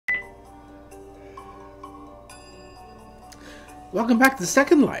Welcome back to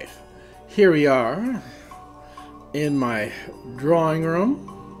Second Life. Here we are in my drawing room.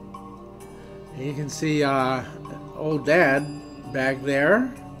 And you can see old Dad back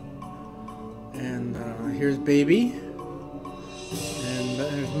there. And here's Baby. And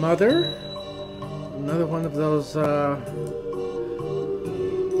there's Mother. Another one of those,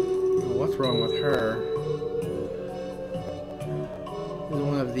 what's wrong with her?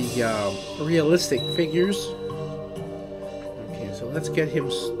 One of the realistic figures. So let's get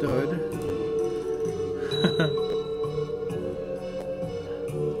him stood.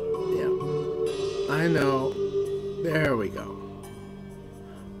 Yeah, I know. There we go.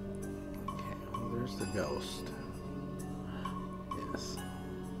 Okay, well, there's the ghost. Yes.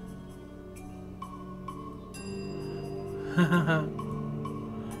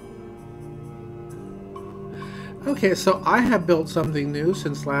 Okay, so I have built something new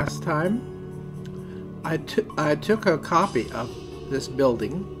since last time. I took a copy of this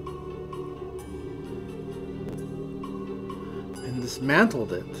building and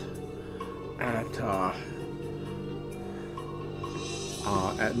dismantled it at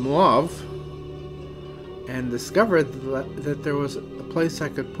Mauve and discovered that there was a place I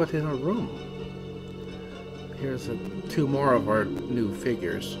could put in a room. Here's two more of our new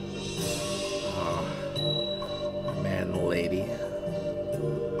figures. Man and lady.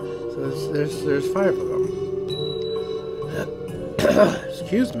 So there's 5 of them.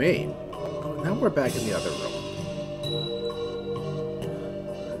 Excuse me. Now we're back in the other room.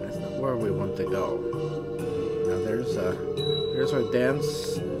 That's not where we want to go. Now there's our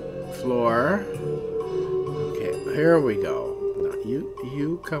dance floor. Okay, here we go. Now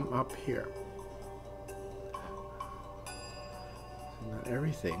you come up here. Not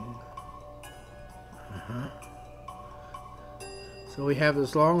everything. So we have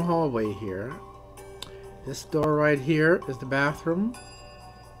this long hallway here. This door right here is the bathroom.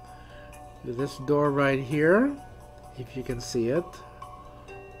 This door right here, if you can see it,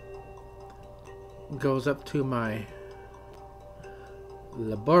 goes up to my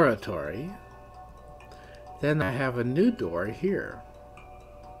laboratory. Then I have a new door here.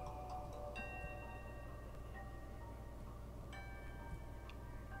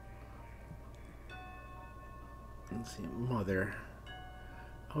 Let's see, Mother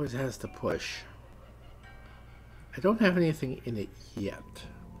always has to push. I don't have anything in it yet.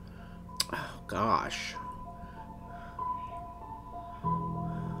 Oh, gosh.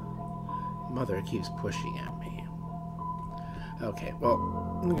 Mother keeps pushing at me. Okay, well,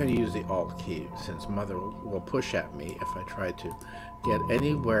 I'm going to use the Alt key since Mother will push at me if I try to get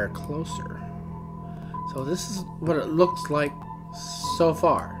anywhere closer. So this is what it looks like so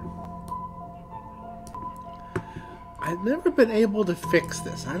far. I've never been able to fix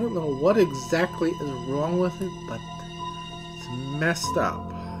this. I don't know what exactly is wrong with it, but it's messed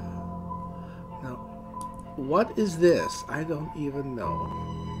up. Now, what is this? I don't even know.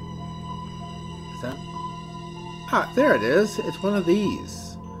 Is that... Ah, there it is. It's one of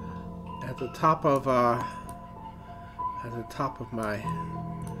these. At the top of, my,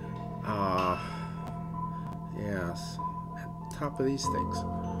 yes. At the top of these things.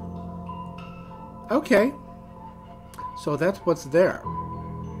 Okay. So that's what's there.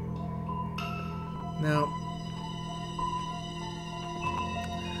 Now,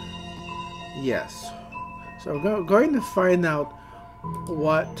 yes. So we're going to find out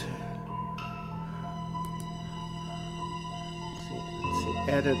what. Let's see,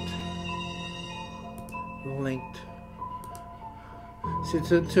 edit, linked. See,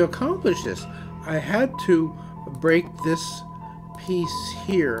 to accomplish this, I had to break this piece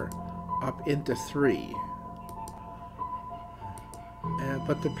here up into 3.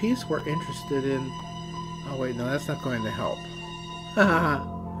 But the piece we're interested in... Oh wait, no, that's not going to help.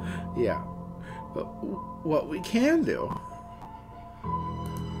 Yeah. But what we can do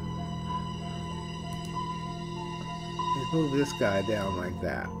is move this guy down like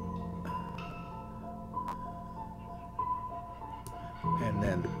that. And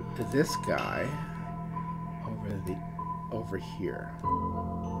then this guy over here.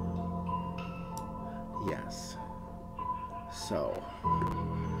 Yes. So,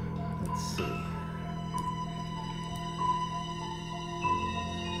 let's see.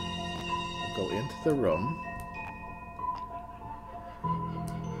 We'll go into the room.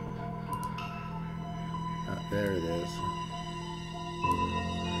 There it is.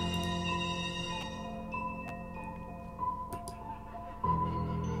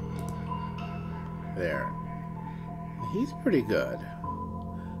 There. He's pretty good.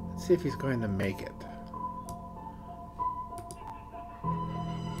 Let's see if he's going to make it.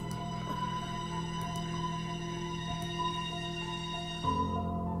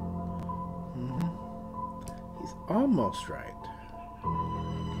 almost right.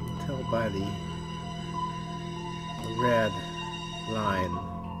 Tell by the red line.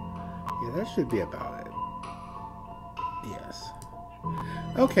 Yeah, that should be about it. Yes.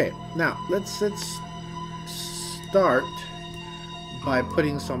 Okay, now let's start by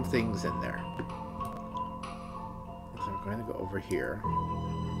putting some things in there. So I'm going to go over here.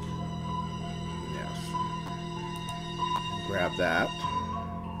 Yes. Grab that.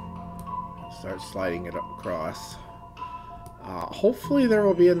 Start sliding it across. Hopefully there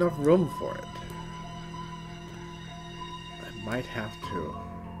will be enough room for it. I might have to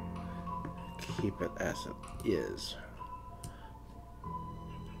keep it as it is.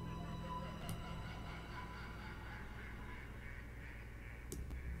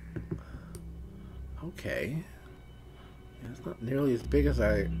 Okay. It's not nearly as big as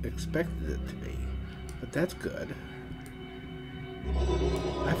I expected it to be, but that's good.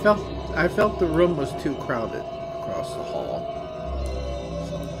 I felt the room was too crowded across the hall.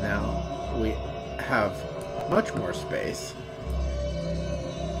 So now we have much more space.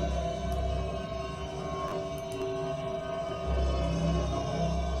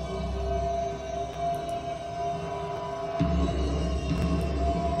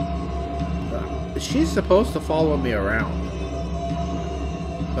 She's supposed to follow me around,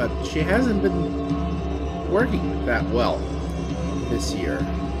 but she hasn't been working that well this year.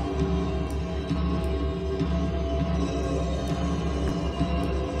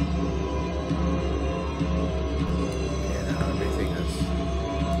 Okay, now everything is...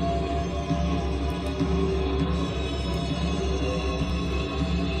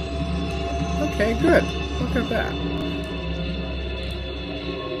 Okay, good. Look at that.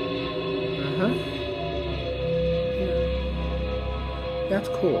 Uh-huh. That's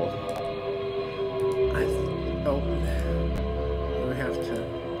cool. We have to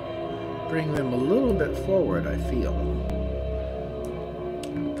bring them a little bit forward, I feel.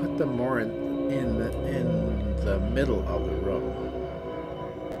 Put them more in the middle of the room.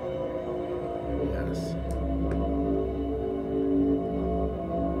 Yes.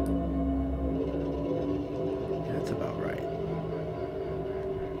 That's about right.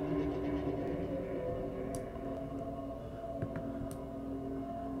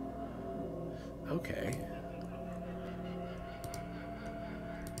 Okay.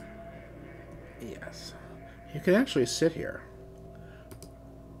 Yes. You can actually sit here.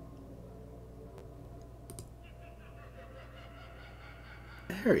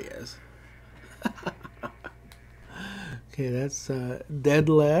 There he is. Okay, that's dead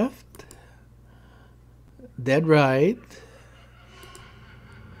left, dead right,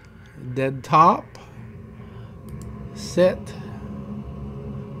 dead top, sit.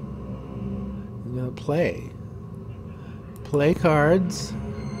 I'm gonna play cards.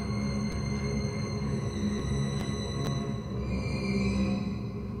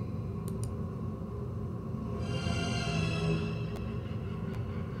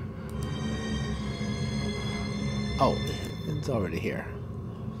 Oh, it's already here.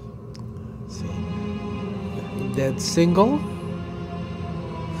 Let's see. Dead single.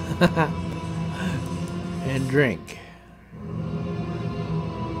 And drink.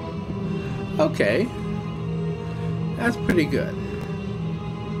 Okay. That's pretty good.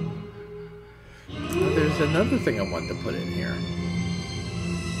 Now, there's another thing I wanted to put in here.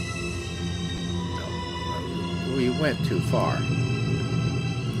 No, we went too far.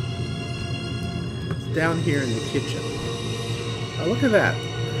 Down here in the kitchen. Oh, look at that.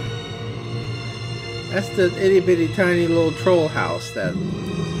 That's the itty bitty tiny little troll house that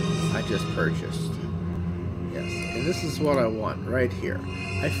I just purchased. Yes, and this is what I want right here.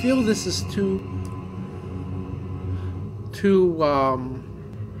 I feel this is too let's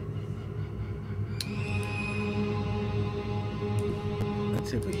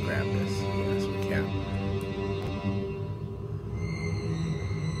see if we can grab this. Yes, we can.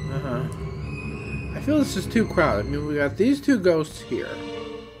 I feel this is too crowded. I mean, we got these two ghosts here.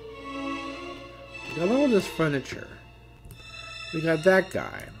 We got all this furniture. We got that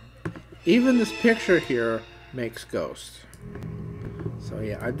guy. Even this picture here makes ghosts. So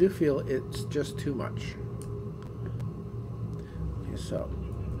yeah, I do feel it's just too much. Okay, so.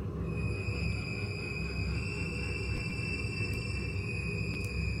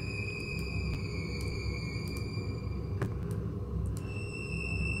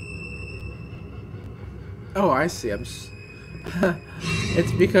 Oh, I see. It's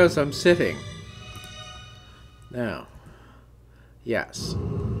because I'm sitting. Now. Yes.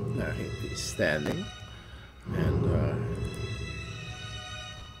 Now he's standing. And,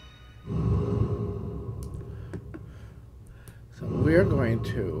 so we're going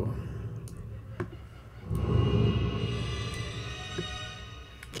to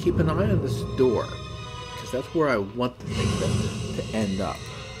keep an eye on this door, because that's where I want the thing to end up.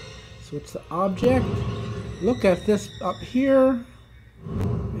 So it's the object. Look at this up here.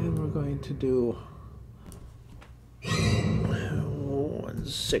 And we're going to do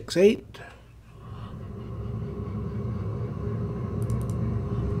 168.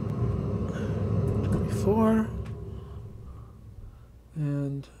 24.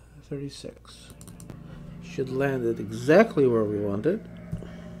 And 36. Should land it exactly where we want it.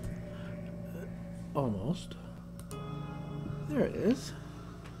 Almost. There it is.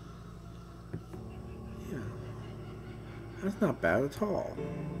 Yeah. That's not bad at all.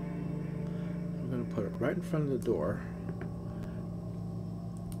 I'm going to put it right in front of the door.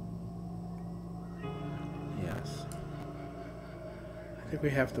 Yes. I think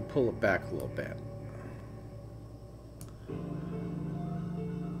we have to pull it back a little bit.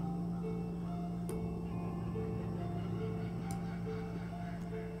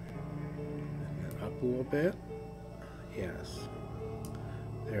 A little bit. Yes.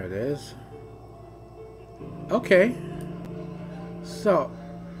 There it is. Okay. So,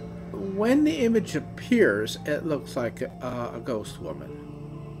 when the image appears, it looks like a ghost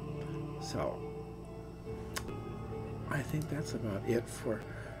woman. So, I think that's about it for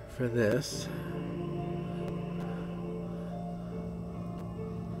this.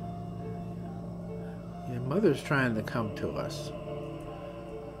 Your mother's trying to come to us.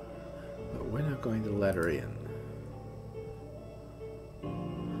 We're not going to let her in.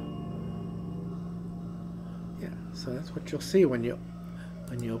 Yeah, so that's what you'll see when you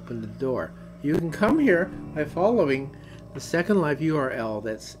open the door. You can come here by following the Second Life URL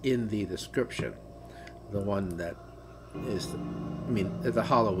that's in the description, the one that is, the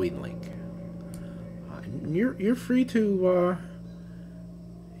Halloween link. You're free to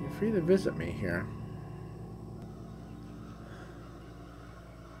visit me here.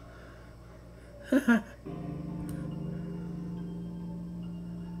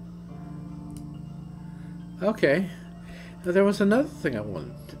 Okay. Now, there was another thing I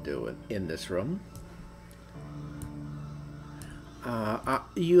wanted to do in this room.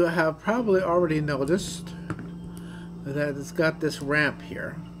 You have probably already noticed that it's got this ramp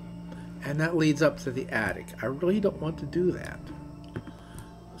here, and that leads up to the attic. I really don't want to do that.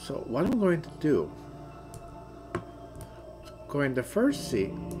 So what I'm going to do, I'm going to first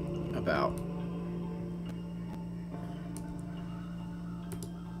see about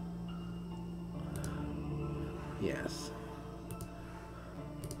yes.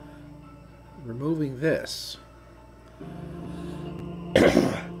 Removing this.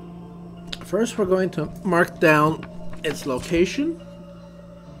 First, we're going to mark down its location.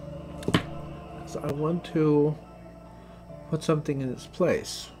 So I want to put something in its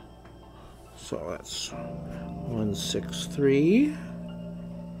place. So that's 163,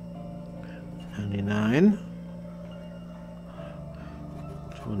 99,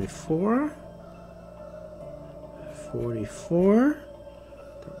 24. 44.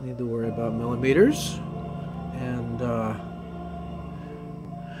 Don't need to worry about millimeters. And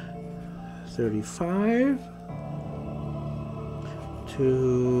 35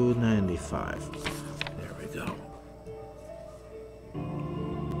 to 95. There we go.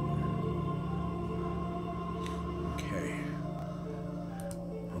 Okay.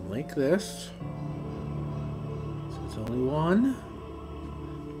 Unlink this. So it's only one.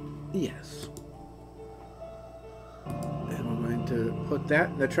 Yes. To put that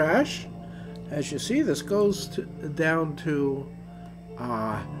in the trash. As you see, this goes down to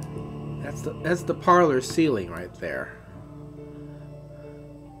that's the parlor ceiling right there.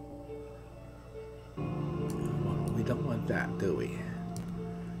 We don't want that, do we?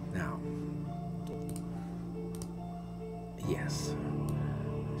 Now, yes.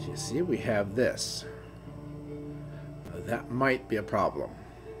 As you see, we have this. That might be a problem,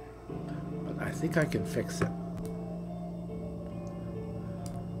 but I think I can fix it.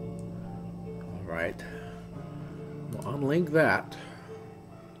 Right. We'll unlink that.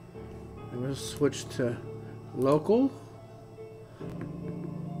 And we'll switch to local.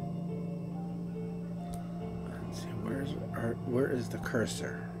 Let's see, where is the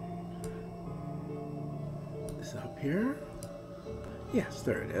cursor? Is it up here? Yes,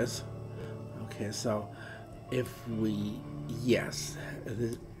 there it is. Okay, so if we, yes,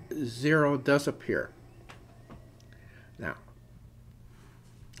 the 0 does appear. Now,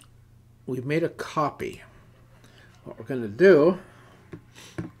 we've made a copy. What we're going to do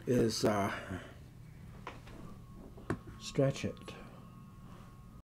is stretch it.